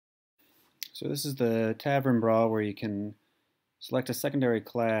So this is the Tavern Brawl where you can select a secondary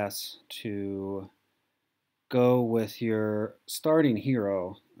class to go with your starting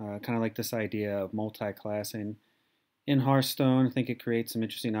hero. Kind of like this idea of multi-classing. In Hearthstone, I think it creates some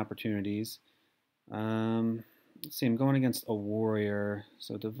interesting opportunities. Let's see, I'm going against a warrior,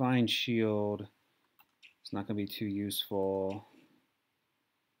 so Divine Shield is not going to be too useful.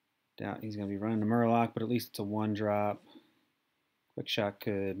 Doubt he's going to be running the Murloc, but at least it's a 1-drop. Quick Shot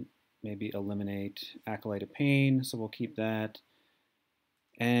could maybe eliminate Acolyte of Pain, so we'll keep that.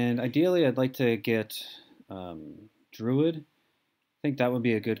 And ideally, I'd like to get Druid. I think that would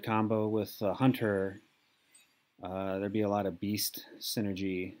be a good combo with Hunter. There'd be a lot of Beast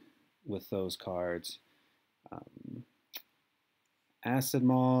synergy with those cards. Acid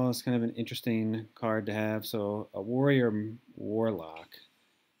Maul is kind of an interesting card to have, so a Warrior Warlock.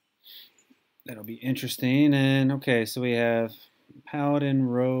 That'll be interesting. And okay, so we have Paladin,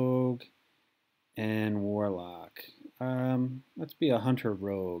 Rogue, and Warlock. Let's be a Hunter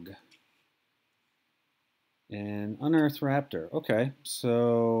Rogue. And Unearthed Raptor. Okay,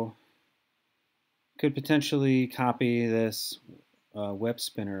 so could potentially copy this Web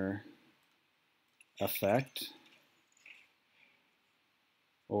Spinner effect.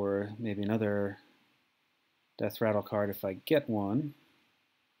 Or maybe another Death Rattle card if I get one.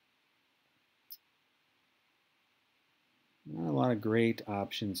 Not a lot of great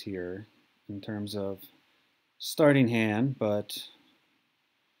options here in terms of starting hand, but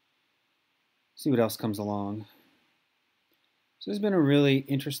see what else comes along. So this has been a really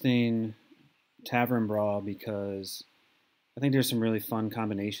interesting Tavern Brawl because I think there's some really fun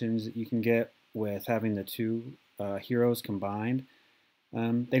combinations that you can get with having the two heroes combined.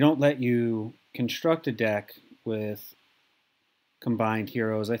 They don't let you construct a deck with combined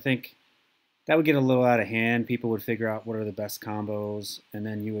heroes. I think that would get a little out of hand. People would figure out what are the best combos, and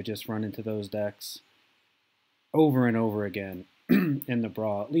then you would just run into those decks over and over again in the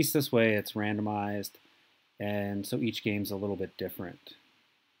brawl. At least this way it's randomized, and so each game's a little bit different.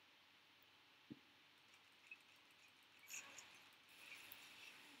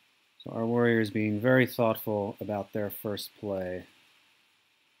 So our warrior is being very thoughtful about their first play.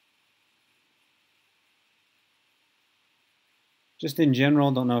 Just in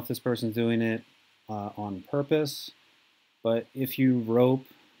general, don't know if this person's doing it on purpose, but if you rope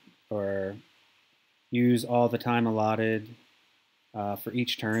or use all the time allotted for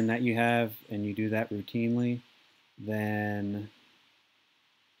each turn that you have, and you do that routinely, then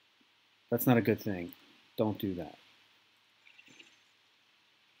that's not a good thing. Don't do that.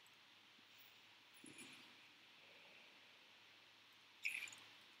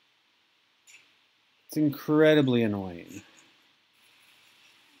 It's incredibly annoying.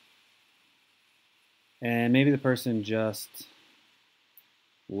 And maybe the person just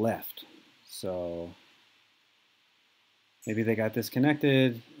left. So maybe they got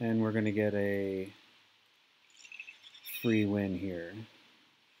disconnected and we're going to get a free win here.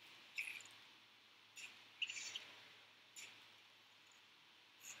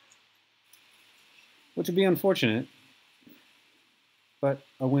 Which would be unfortunate, but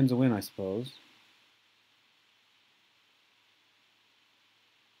a win's a win, I suppose.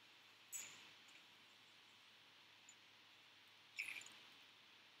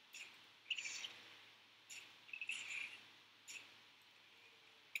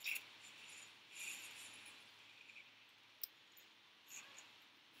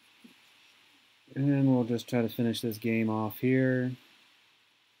 And we'll just try to finish this game off here.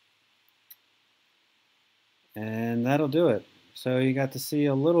 And that'll do it. So you got to see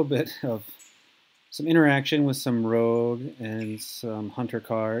a little bit of some interaction with some rogue and some hunter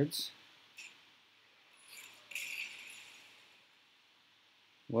cards.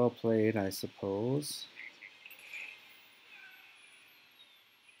 Well played, I suppose.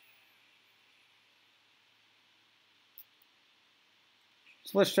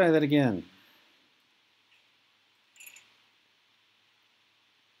 So let's try that again.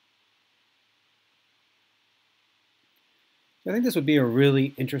 I think this would be a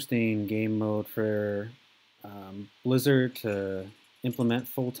really interesting game mode for Blizzard to implement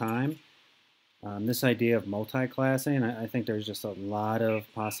full time. This idea of multi-classing, I think there's just a lot of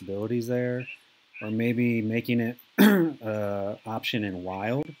possibilities there. Or maybe making it option in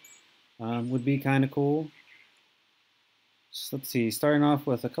wild would be kind of cool. So let's see, starting off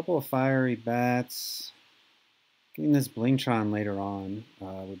with a couple of fiery bats. Getting this Blingtron later on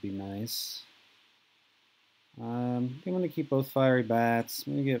would be nice. I'm going to keep both fiery bats.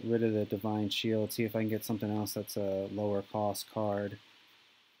 I'm going to get rid of the Divine Shield, see if I can get something else that's a lower cost card.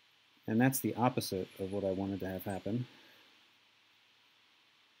 And that's the opposite of what I wanted to have happen.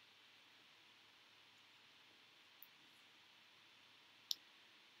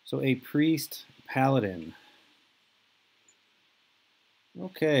 So a priest paladin.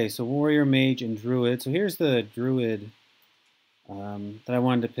 Okay, so warrior, mage, and druid. So here's the druid that I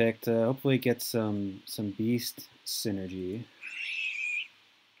wanted to pick to hopefully get some beast synergy.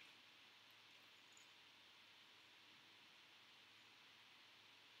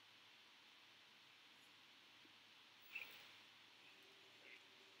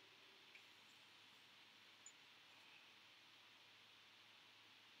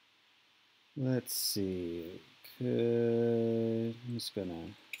 Let's see. I'm just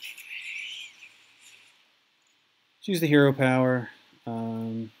gonna use the hero power.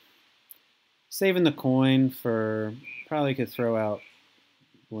 Saving the coin for probably could throw out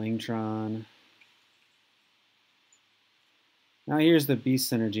Blingtron. Now here's the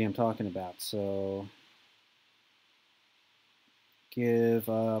beast synergy I'm talking about. So give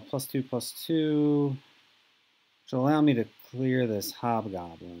 +2/+2, which will allow me to clear this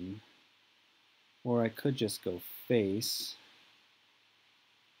hobgoblin. Or I could just go face.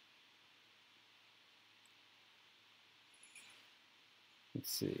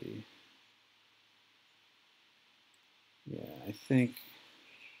 Let's see. Yeah, I think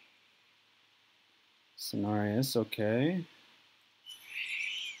Cenarius, okay.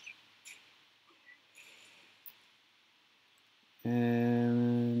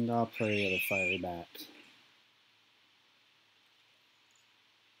 And I'll play the other fiery bat.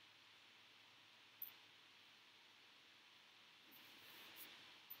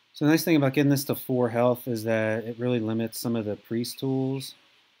 So the nice thing about getting this to 4 health is that it really limits some of the priest tools.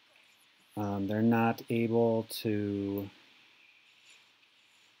 They're not able to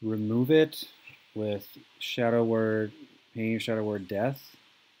remove it with Shadow Word, paying Shadow Word Death.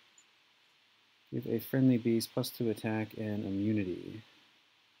 Give a friendly beast +2 attack and immunity.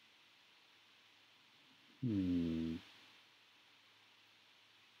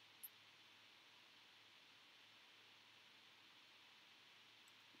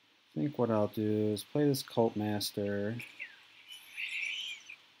 I think what I'll do is play this Cult Master.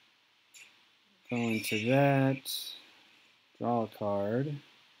 Go into that. Draw a card.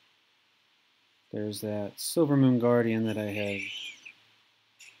 There's that Silver Moon Guardian that I had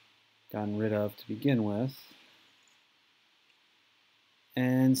gotten rid of to begin with.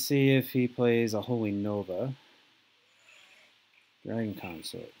 And see if he plays a Holy Nova. Dragon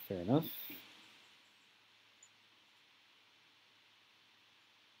Consort, fair enough.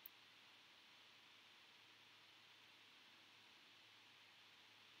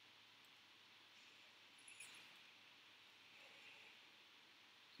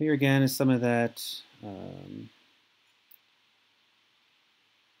 Here again is some of that. Let's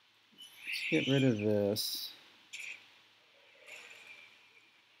get rid of this.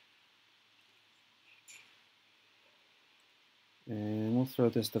 And we'll throw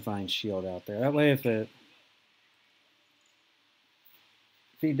this Divine Shield out there. That way if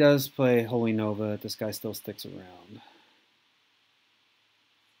he does play Holy Nova, this guy still sticks around.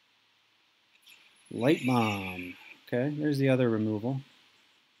 Light Bomb. Okay, there's the other removal.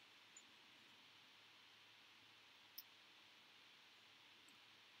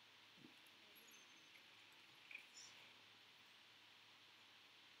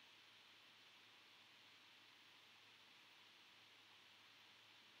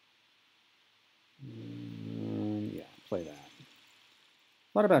 Yeah, play that.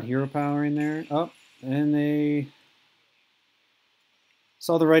 A lot about hero power in there. Oh, and they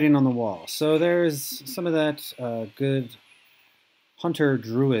saw the writing on the wall. So there's some of that good Hunter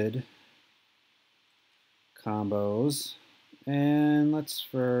Druid combos. And let's,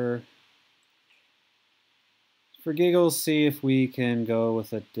 for giggles, see if we can go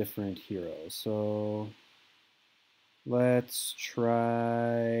with a different hero. So let's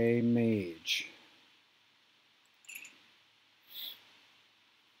try Mage.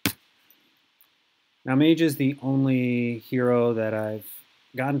 Now, Mage is the only hero that I've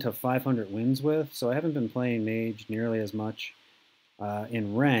gotten to 500 wins with, so I haven't been playing Mage nearly as much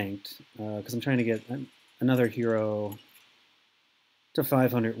in Ranked, because I'm trying to get another hero to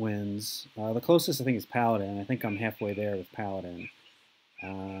 500 wins. The closest, I think, is Paladin. I think I'm halfway there with Paladin.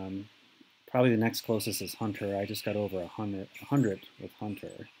 Probably the next closest is Hunter. I just got over 100 with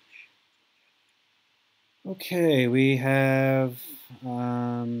Hunter. Okay, we have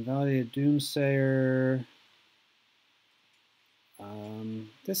Validated Doomsayer.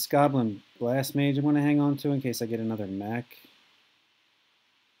 This Goblin Blast Mage I want to hang on to in case I get another mech.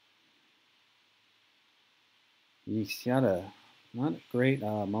 Yeesh, not great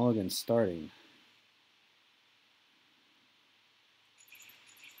mulligan starting.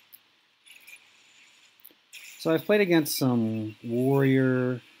 So I've played against some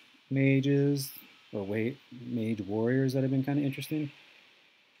warrior mages, or wait, mage warriors that have been kind of interesting.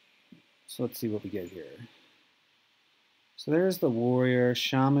 So let's see what we get here. So there's the warrior.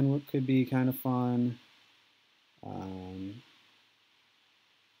 Shaman could be kind of fun. I'm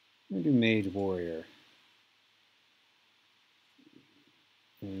going to do mage warrior.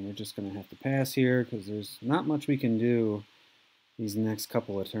 And we're just going to have to pass here because there's not much we can do these next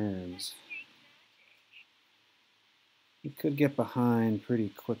couple of turns. We could get behind pretty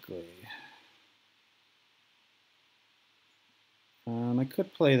quickly. I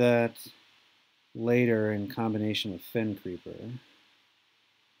could play that later in combination with Fen Creeper.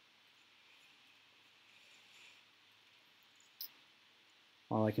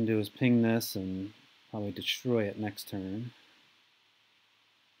 All I can do is ping this and probably destroy it next turn.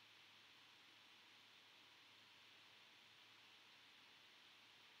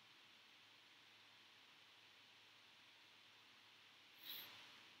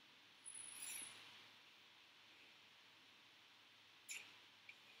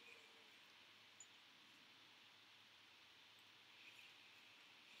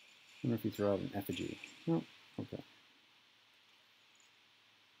 I wonder if you throw out an effigy. No, okay.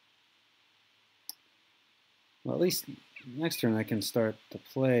 Well, at least next turn I can start to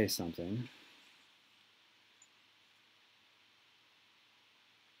play something.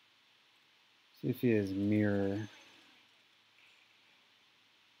 See if he has mirror.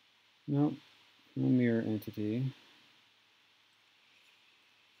 Nope, no mirror entity.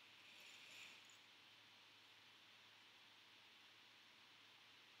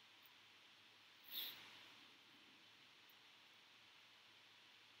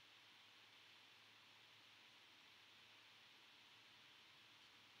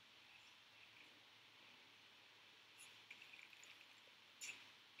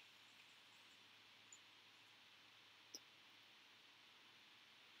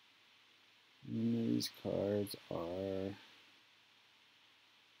 And these cards are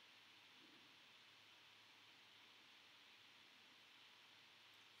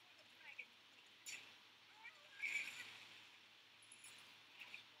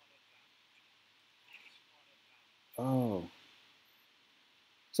oh.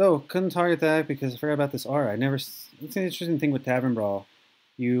 So couldn't target that because I forgot about this aura. It's an interesting thing with Tavern Brawl.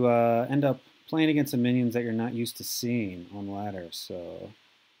 You end up playing against some minions that you're not used to seeing on ladder. So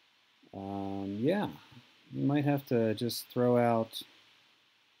yeah, you might have to just throw out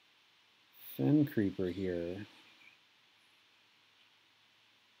Fen Creeper here.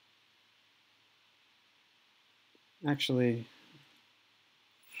 Actually,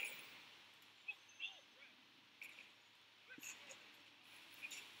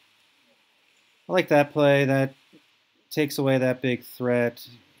 I like that play. That takes away that big threat.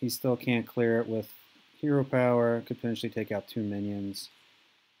 He still can't clear it with hero power. Could potentially take out 2 minions.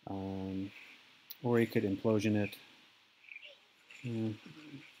 Or he could implosion it.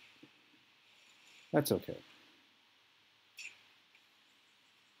 That's okay.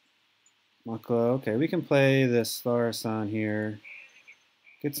 Makla, okay, we can play this Tharasan here.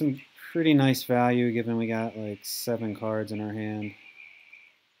 Get some pretty nice value given we got like 7 cards in our hand.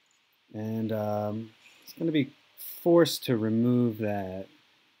 And it's going to be forced to remove that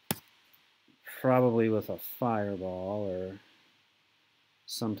probably with a fireball or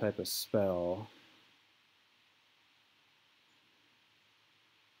some type of spell.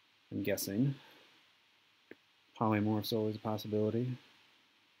 I'm guessing. Polymorph's always a possibility.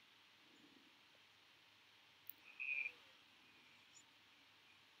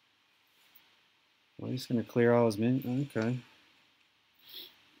 Well, he's going to clear all his minions. Okay.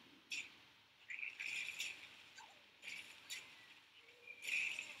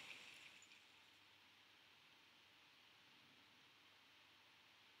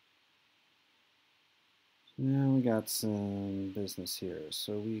 Now we got some business here.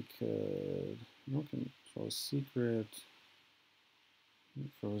 So we could no control secret.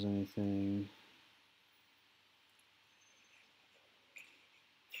 Don't froze anything.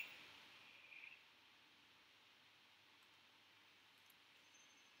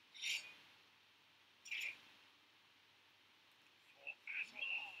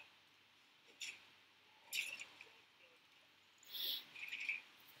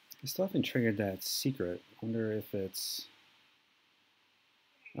 I still haven't triggered that secret. Wonder if it's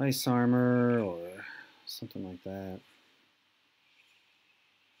ice armor or something like that.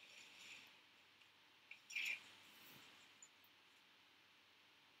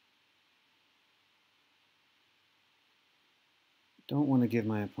 Don't want to give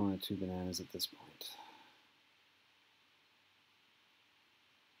my opponent 2 bananas at this point.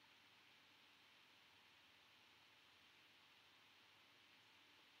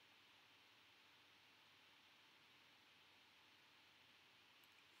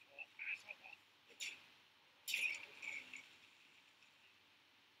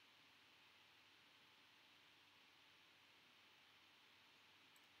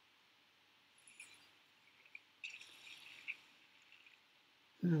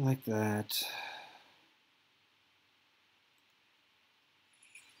 I like that.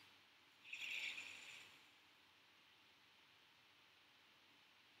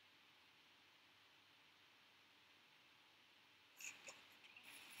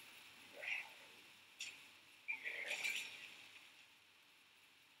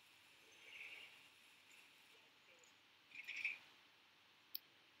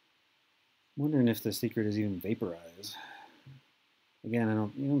 Wondering if the secret is even vaporize.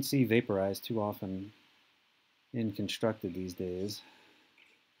 Again, you don't see vaporize too often in constructed these days.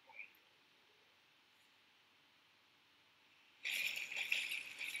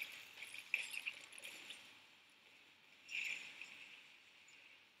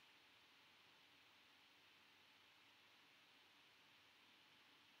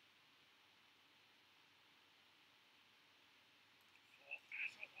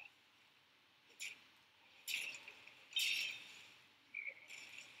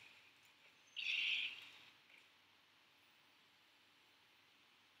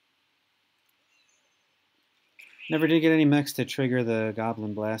 Never did get any mechs to trigger the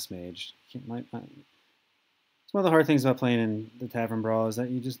Goblin Blast Mage. It's one of the hard things about playing in the Tavern Brawl is that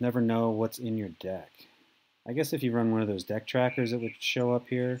you just never know what's in your deck. I guess if you run one of those deck trackers, it would show up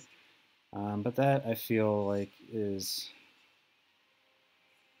here. But that, I feel like, is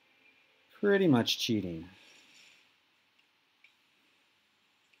pretty much cheating.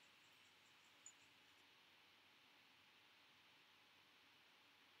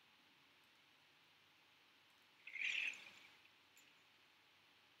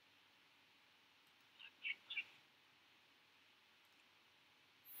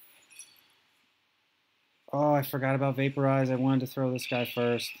 Oh, I forgot about Vaporize. I wanted to throw this guy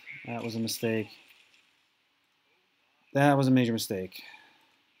first. That was a mistake. That was a major mistake.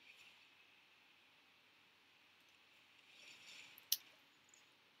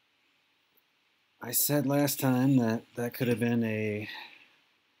 I said last time that that could have been a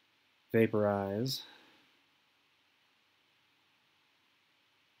Vaporize.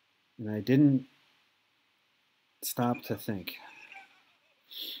 And I didn't stop to think.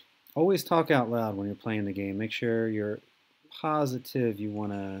 Always talk out loud when you're playing the game. Make sure you're positive you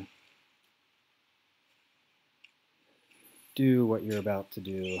want to do what you're about to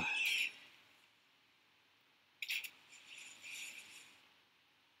do.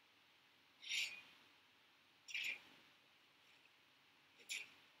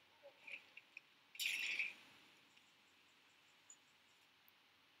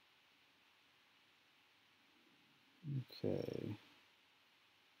 Okay.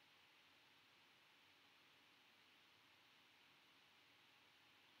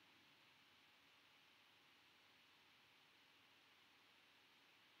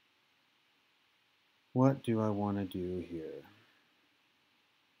 What do I want to do here?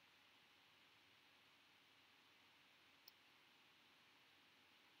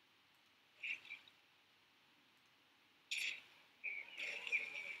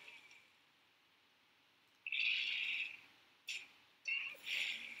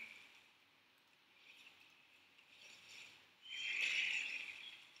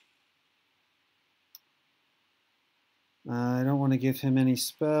 I don't want to give him any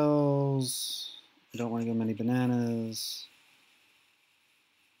spells. I don't want to give him any bananas.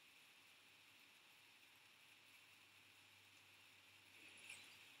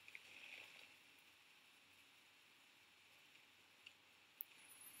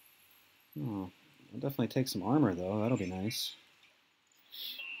 Oh, I'll definitely take some armor, though. That'll be nice.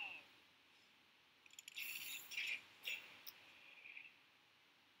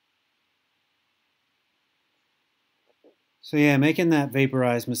 So yeah, making that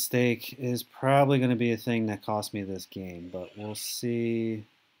vaporize mistake is probably going to be a thing that cost me this game, but we'll see.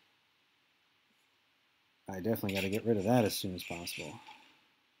 I definitely got to get rid of that as soon as possible.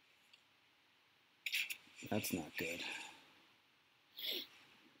 That's not good.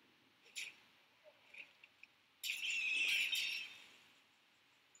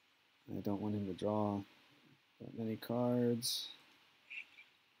 I don't want him to draw that many cards.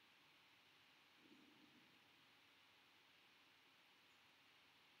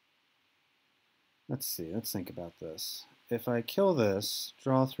 Let's see, let's think about this. If I kill this,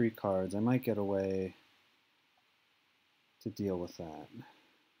 draw 3 cards, I might get a way to deal with that.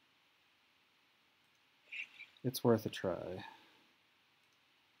 It's worth a try.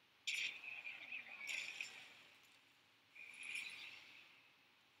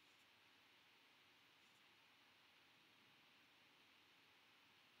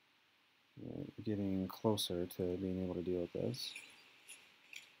 We're getting closer to being able to deal with this.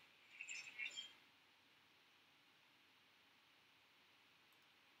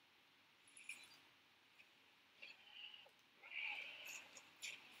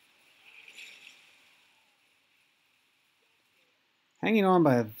 Hanging on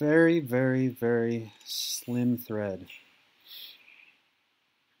by a very, very, very slim thread.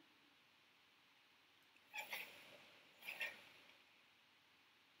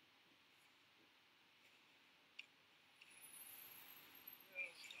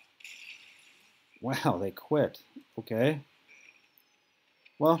 Wow, they quit. Okay.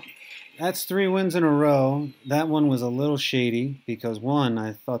 Well, that's 3 wins in a row. That one was a little shady because one,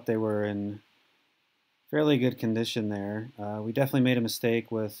 I thought they were in fairly good condition there. We definitely made a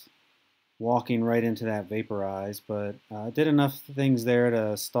mistake with walking right into that vaporize, but did enough things there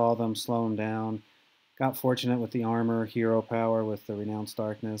to stall them, slow them down. Got fortunate with the armor, hero power with the renounced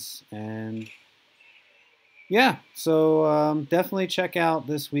darkness, and yeah, so definitely check out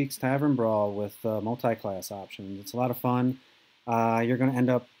this week's Tavern Brawl with multi-class options. It's a lot of fun. You're going to end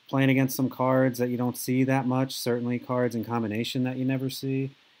up playing against some cards that you don't see that much, certainly cards in combination that you never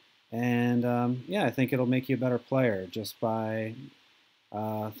see. And yeah, I think it'll make you a better player just by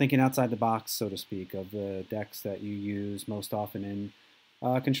thinking outside the box, so to speak, of the decks that you use most often in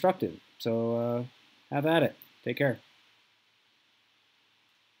Constructed. So have at it. Take care.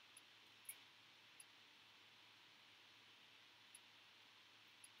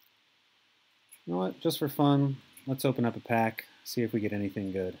 You know what? Just for fun, let's open up a pack, see if we get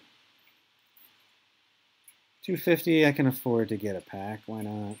anything good. 250, I can afford to get a pack. Why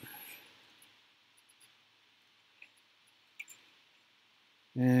not?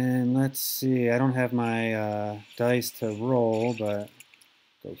 And let's see. I don't have my dice to roll, but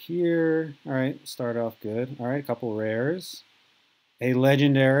go here. All right, start off good. All right, a couple rares. A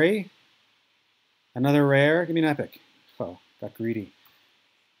legendary. Another rare. Give me an epic. Oh, got greedy.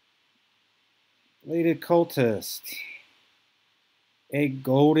 Bladed Cultist. A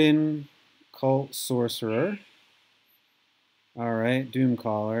golden cult sorcerer. All right,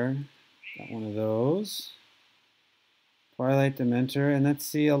 Doomcaller. Got one of those. Twilight Dementor, and let's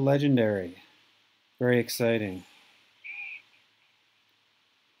see a legendary. Very exciting.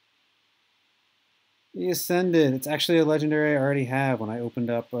 The Ascended. It's actually a legendary I already have when I opened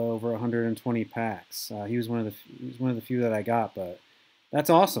up over 120 packs. He was one of the few that I got, but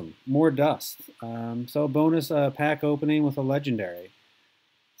that's awesome. More dust. So bonus pack opening with a legendary.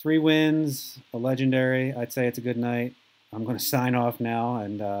 3 wins, a legendary. I'd say it's a good night. I'm going to sign off now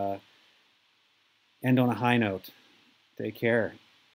and end on a high note. Take care.